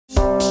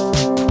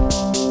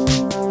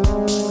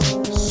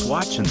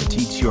Watch and the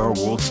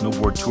TTR World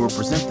Snowboard Tour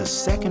present the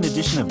second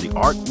edition of the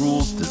Art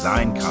Rules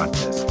Design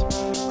Contest.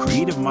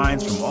 Creative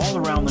minds from all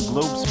around the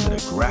globe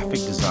submit a graphic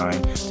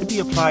design to be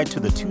applied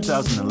to the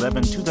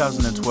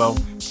 2011-2012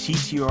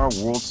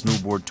 TTR World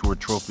Snowboard Tour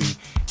Trophy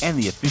and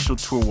the official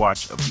tour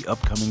watch of the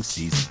upcoming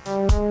season.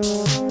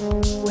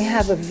 We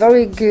have a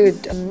very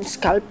good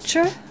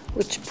sculpture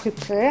which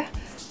prepare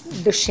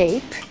the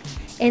shape,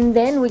 and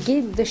then we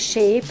give the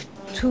shape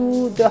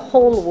to the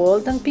whole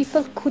world, and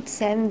people could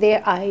send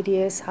their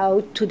ideas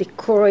how to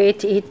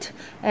decorate it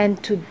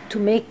and to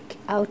make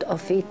out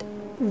of it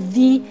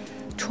the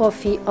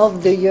trophy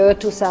of the year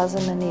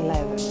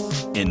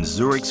 2011. In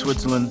Zurich,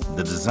 Switzerland,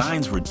 the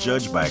designs were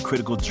judged by a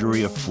critical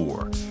jury of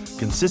 4,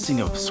 consisting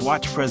of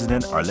Swatch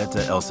President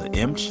Arletta Elsa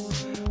Imch,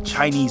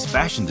 Chinese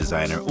fashion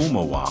designer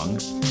Uma Wang,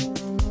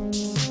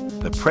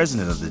 the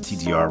president of the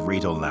TTR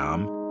Reto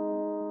Lam,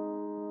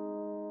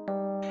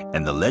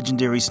 and the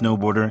legendary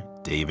snowboarder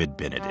David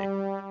Benedict.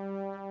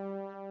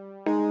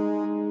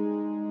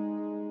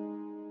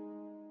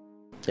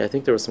 Yeah, I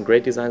think there were some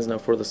great designs now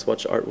for the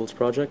Swatch Art Rules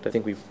project. I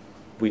think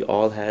we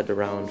all had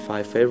around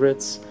 5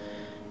 favorites.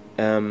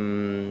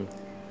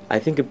 I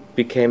think it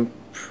became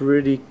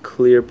pretty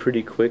clear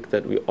pretty quick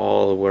that we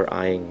all were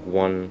eyeing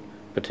one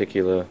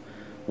particular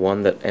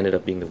one that ended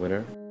up being the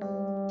winner.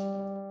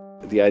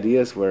 The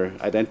ideas were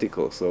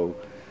identical, so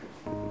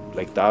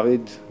like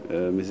David,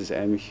 Mrs.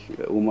 Emch,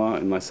 Uma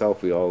and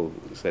myself, we all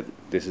said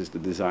this is the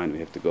design we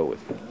have to go with.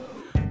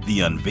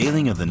 The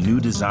unveiling of the new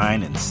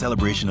design and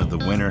celebration of the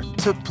winner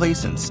took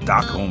place in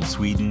Stockholm,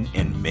 Sweden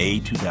in May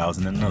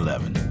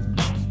 2011.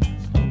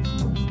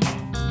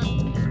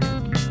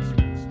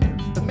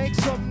 Make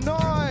some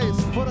noise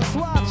for the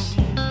Swatch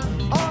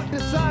Art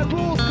Design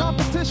Rules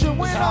competition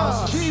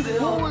winner, Chief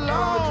Leong.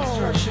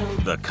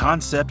 The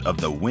concept of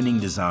the winning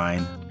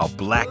design, a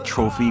black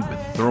trophy with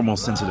thermal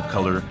sensitive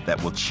color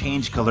that will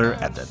change color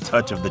at the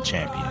touch of the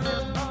champion.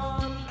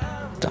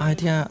 The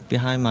idea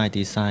behind my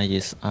design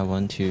is I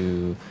want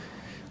to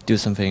do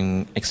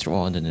something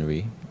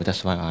extraordinary, but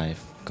that's why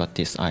I've got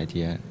this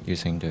idea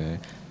using the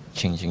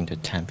changing the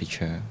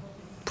temperature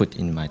put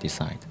in my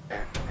design.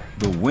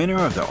 The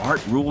winner of the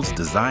Art Rules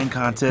Design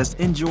Contest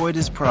enjoyed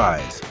his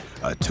prize,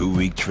 a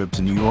 2-week trip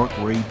to New York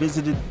where he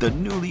visited the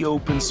newly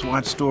opened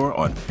Swatch store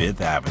on 5th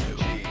Avenue.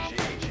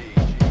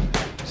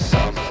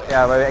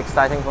 Yeah, very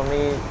exciting for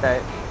me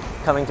that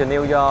coming to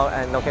New York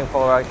and looking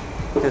forward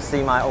to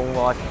see my own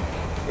watch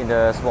in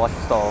the Swatch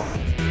store.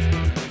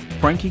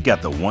 Frankie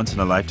got the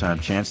once-in-a-lifetime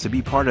chance to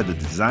be part of the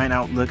design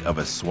outlook of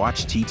a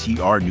Swatch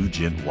TTR New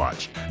Gent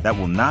watch that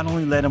will not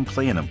only let him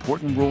play an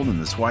important role in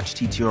the Swatch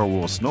TTR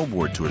World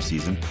Snowboard Tour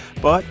season,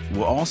 but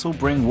will also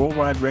bring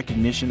worldwide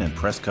recognition and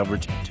press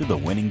coverage to the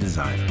winning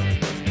designer.